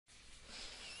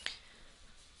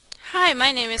Hi,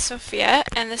 my name is Sophia,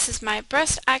 and this is my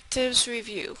Breast Actives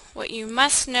review, what you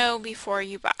must know before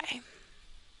you buy.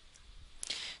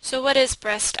 So what is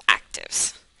Breast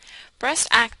Actives? Breast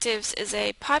Actives is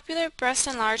a popular breast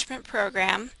enlargement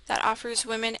program that offers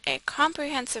women a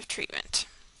comprehensive treatment.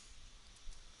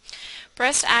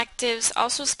 Breast Actives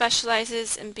also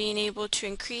specializes in being able to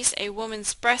increase a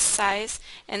woman's breast size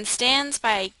and stands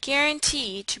by a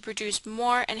guarantee to produce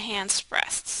more enhanced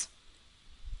breasts.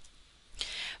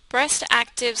 Breast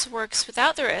Actives works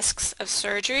without the risks of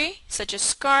surgery, such as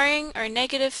scarring or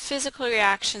negative physical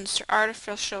reactions to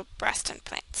artificial breast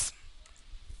implants.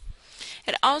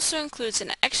 It also includes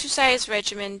an exercise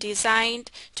regimen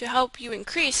designed to help you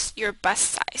increase your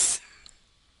bust size.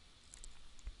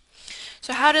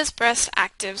 So how does Breast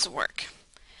Actives work?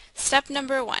 Step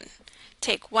number 1.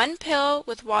 Take 1 pill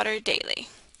with water daily.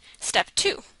 Step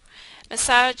 2.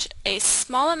 Massage a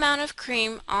small amount of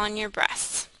cream on your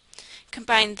breasts.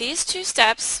 Combine these 2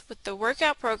 steps with the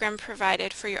workout program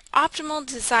provided for your optimal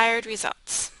desired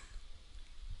results.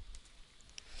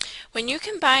 When you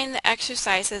combine the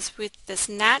exercises with this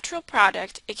natural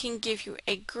product, it can give you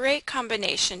a great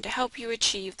combination to help you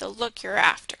achieve the look you're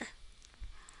after.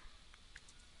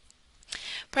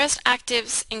 Breast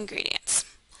Actives ingredients.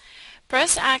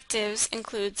 Breast Actives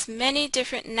includes many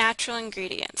different natural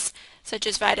ingredients such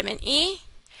as vitamin E,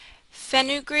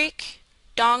 fenugreek,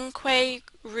 dong quai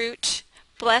root,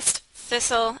 blessed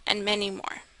thistle, and many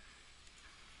more.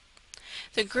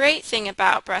 The great thing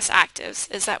about Breast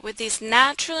Actives is that with these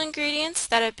natural ingredients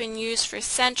that have been used for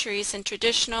centuries in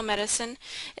traditional medicine,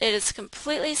 it is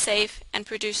completely safe and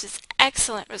produces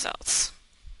excellent results.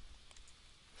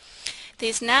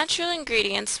 These natural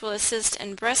ingredients will assist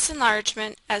in breast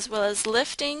enlargement as well as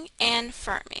lifting and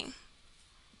firming.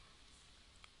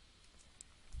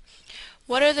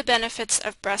 What are the benefits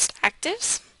of Breast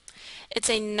Actives? It's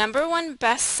a #1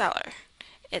 bestseller.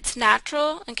 It's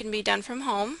natural and can be done from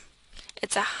home.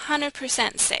 It's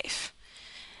 100% safe.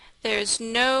 There is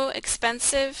no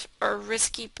expensive or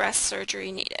risky breast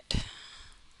surgery needed.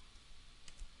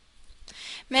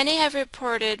 Many have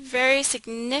reported very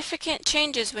significant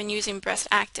changes when using Breast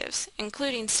Actives,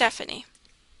 including Stephanie.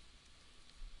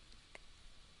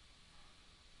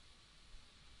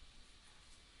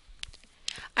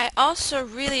 I also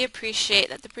really appreciate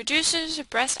that the producers of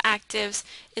Breast Actives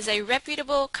is a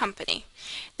reputable company.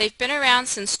 They've been around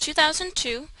since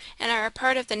 2002 and are a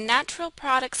part of the Natural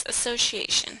Products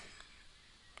Association.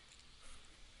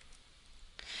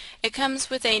 It comes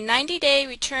with a 90-day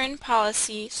return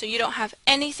policy, so you don't have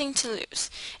anything to lose.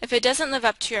 If it doesn't live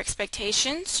up to your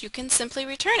expectations, you can simply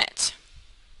return it.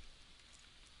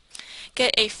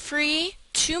 Get a free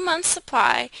 2-month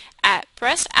supply at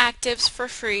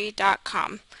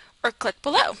breastactivesforfree.com or click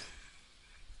below.